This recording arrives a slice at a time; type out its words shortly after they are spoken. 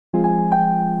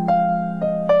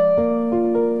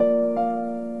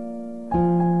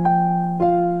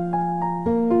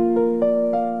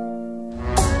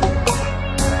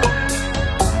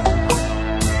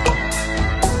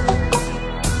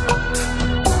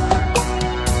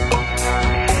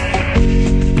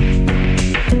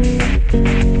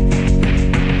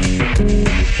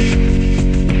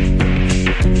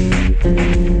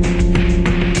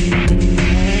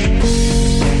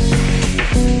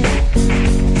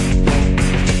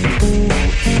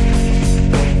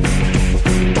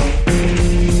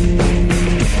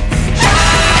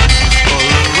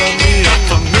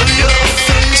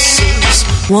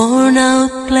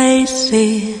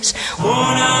please.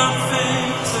 Worn out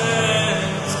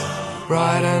faces,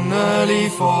 bright and early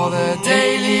for the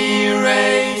daily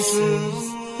races.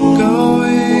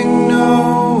 Going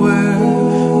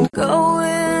nowhere,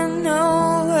 Going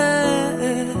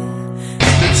nowhere.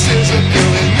 bitches are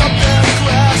building up their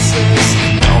classes.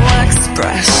 No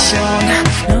expression,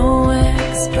 no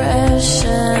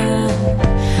expression.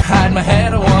 Hide my head,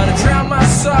 I wanna drown my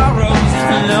sorrows.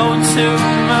 No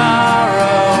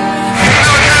tomorrow.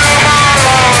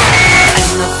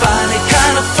 And I find it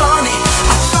kinda funny,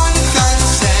 I find it kinda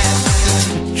sad.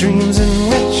 Dreams in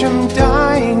which I'm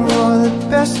dying are the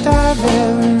best I've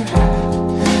ever had.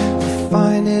 I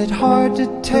find it hard to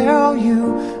tell you,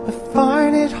 I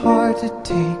find it hard to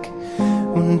take.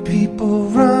 When people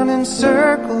run in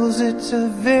circles, it's a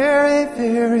very,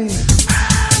 very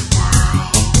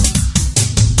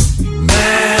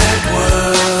mad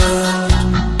world.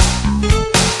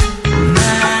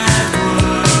 Mad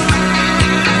world.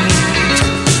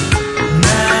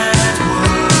 Mad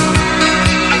world.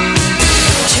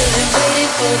 Children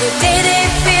waiting for the day they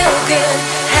feel good.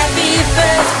 Happy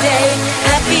birthday,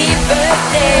 happy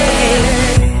birthday.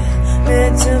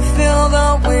 Meant to feel the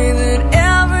way that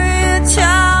every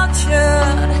child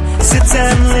should. Sit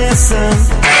and listen.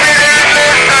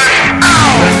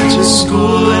 Went to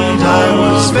school and I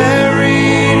was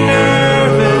very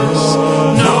nervous.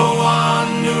 No one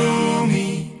knew me.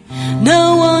 No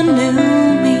one knew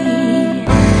me.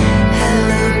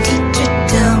 Hello teacher,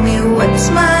 tell me what's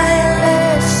my